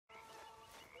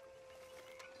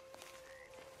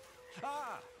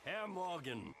Ah, Herr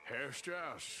Morgan. Herr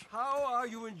Strauss. How are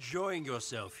you enjoying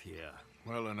yourself here?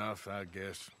 Well enough, I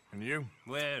guess. And you?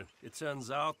 Well, it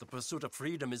turns out the pursuit of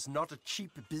freedom is not a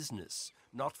cheap business.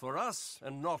 Not for us,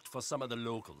 and not for some of the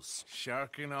locals.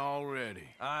 Sharking already.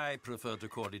 I prefer to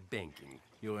call it banking.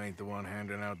 You ain't the one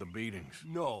handing out the beatings.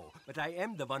 No, but I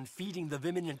am the one feeding the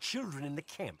women and children in the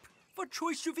camp. What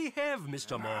choice do we have,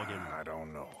 Mr. Morgan? I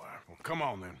don't know. Well, come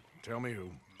on then. Tell me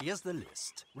who. Here's the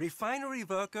list. Refinery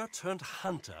worker turned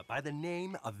hunter by the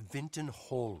name of Vinton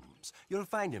Holmes. You'll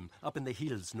find him up in the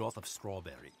hills north of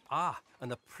Strawberry. Ah,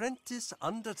 an apprentice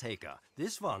undertaker.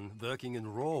 This one working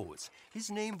in Rhodes. His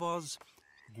name was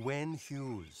Gwen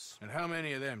Hughes. And how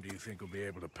many of them do you think will be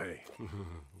able to pay?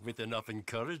 With enough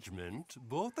encouragement,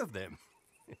 both of them.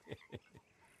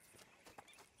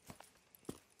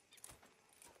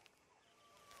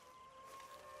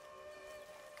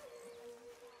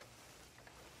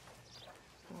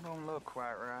 Don't look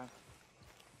quite right.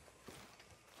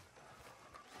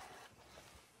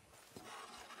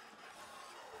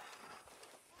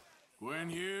 Gwen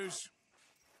Hughes?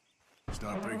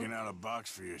 Start picking out a box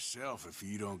for yourself. If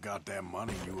you don't got that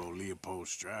money, you owe Leopold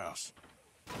Strauss.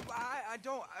 I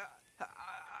don't...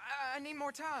 I need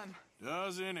more time.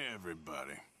 Doesn't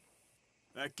everybody?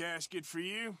 That casket for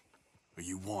you? Or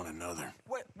you want another?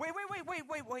 Wait.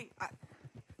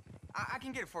 I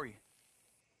can get it for you.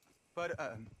 But,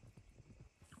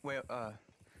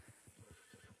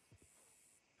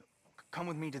 come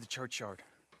with me to the churchyard.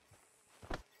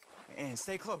 And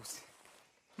stay close.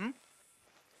 Hmm?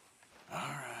 All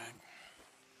right.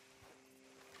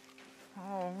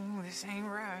 Oh, this ain't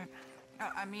right.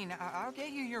 I mean, I'll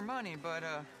get you your money, but,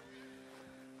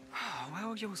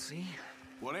 well, you'll see.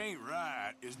 What ain't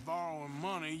right is borrowing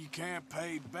money you can't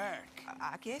pay back.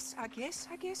 I guess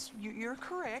you're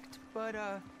correct, but,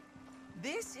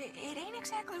 it ain't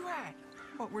exactly right,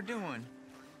 what we're doing.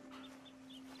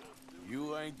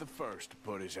 You ain't the first to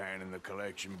put his hand in the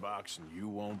collection box, and you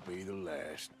won't be the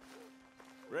last.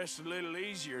 Rests a little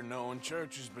easier knowing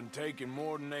church has been taking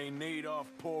more than they need off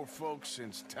poor folks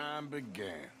since time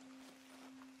began.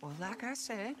 Well, like I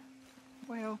said,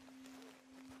 well,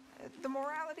 the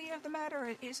morality of the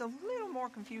matter is a little more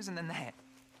confusing than that.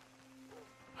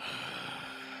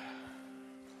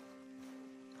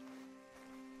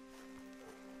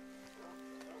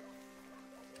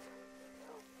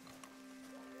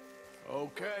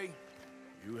 Okay.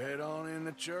 You head on in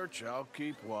the church, I'll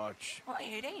keep watch. Well,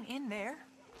 it ain't in there.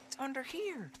 It's under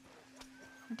here.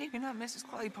 I'm digging up Mrs.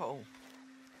 Claypole.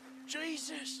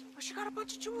 Jesus! Well, she got a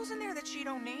bunch of jewels in there that she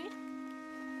don't need.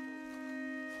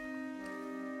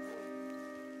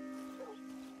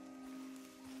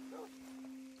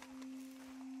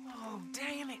 Oh,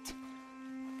 damn it.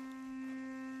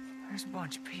 There's a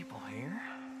bunch of people here.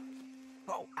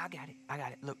 Oh, I got it.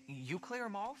 Look, you clear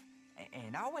them off,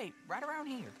 and I'll wait right around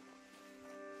here.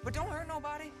 But don't hurt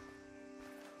nobody.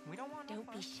 We don't want no Don't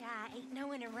fun. be shy, ain't no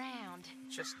one around.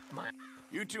 Just my...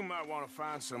 You two might want to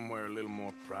find somewhere a little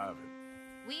more private.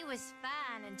 We was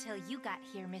fine until you got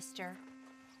here, mister.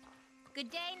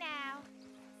 Good day now.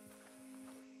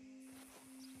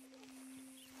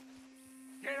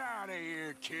 Get out of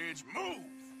here, kids. Move!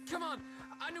 Come on!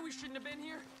 I knew we shouldn't have been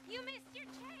here. You missed your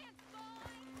chance, boy!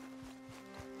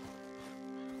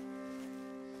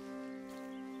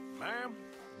 Ma'am,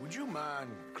 would you mind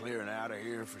clearing out of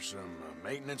here for some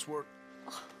maintenance work?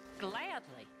 Oh,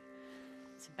 gladly.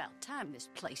 It's about time this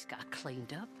place got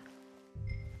cleaned up.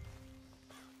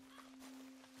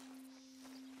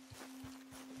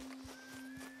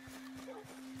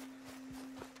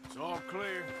 It's all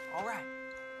clear. All right.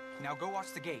 Now go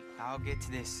watch the gate. I'll get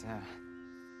to this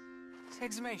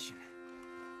exhumation.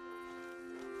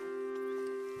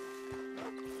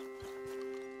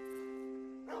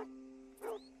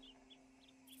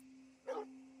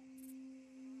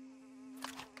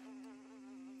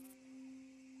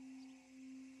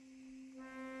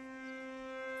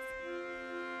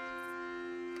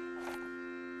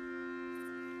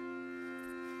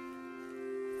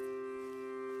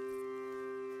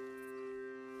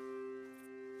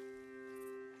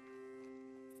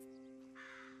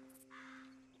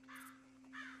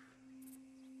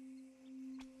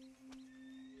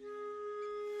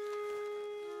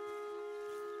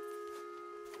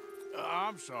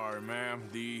 I'm sorry, ma'am.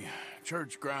 The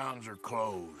church grounds are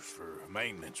closed for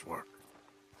maintenance work.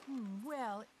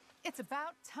 Well, it's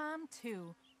about time,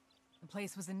 too. The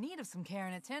place was in need of some care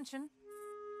and attention.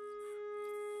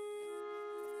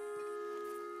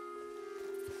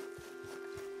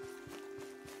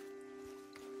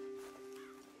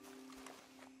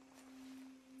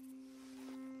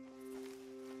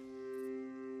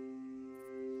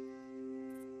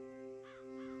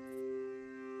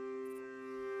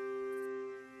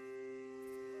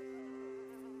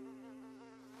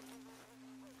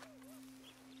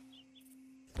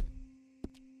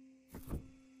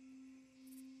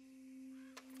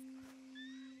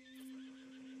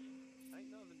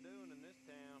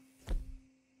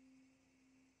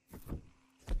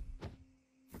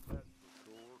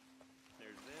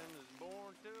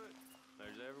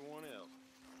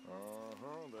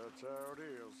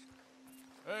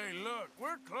 Hey, look,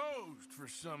 we're closed for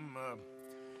some,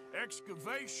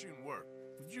 excavation work.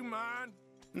 Would you mind?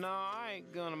 No, I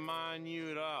ain't gonna mind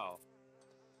you at all.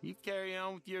 You carry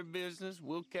on with your business,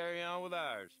 we'll carry on with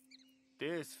ours.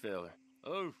 This fella.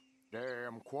 Oh,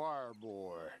 Damn choir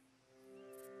boy.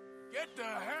 Get the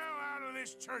hell out of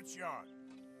this churchyard.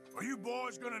 Are you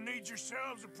boys gonna need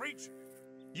yourselves a preacher?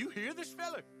 you hear this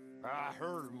fella? I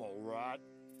heard him all right.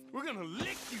 We're gonna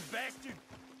lick you, bastard!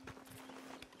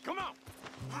 Come on!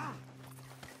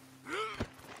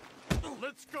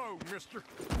 Let's go, mister.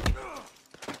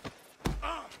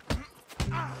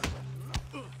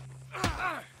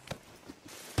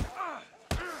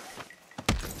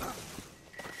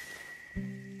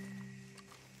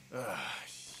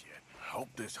 Shit. Hope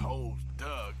this hole's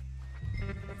dug.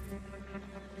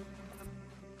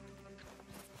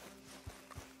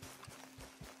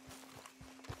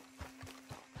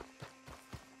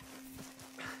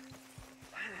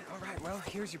 All right, well,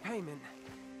 here's your payment.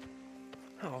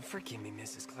 Oh, forgive me,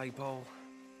 Mrs. Claypole.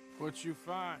 What you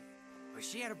find? But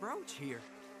she had a brooch here.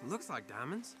 Looks like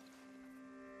diamonds.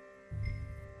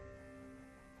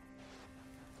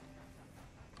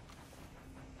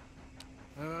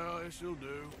 Well, this'll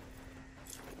do.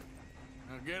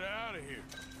 Now get out of here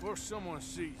before someone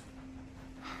sees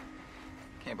you.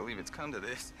 Can't believe it's come to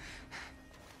this.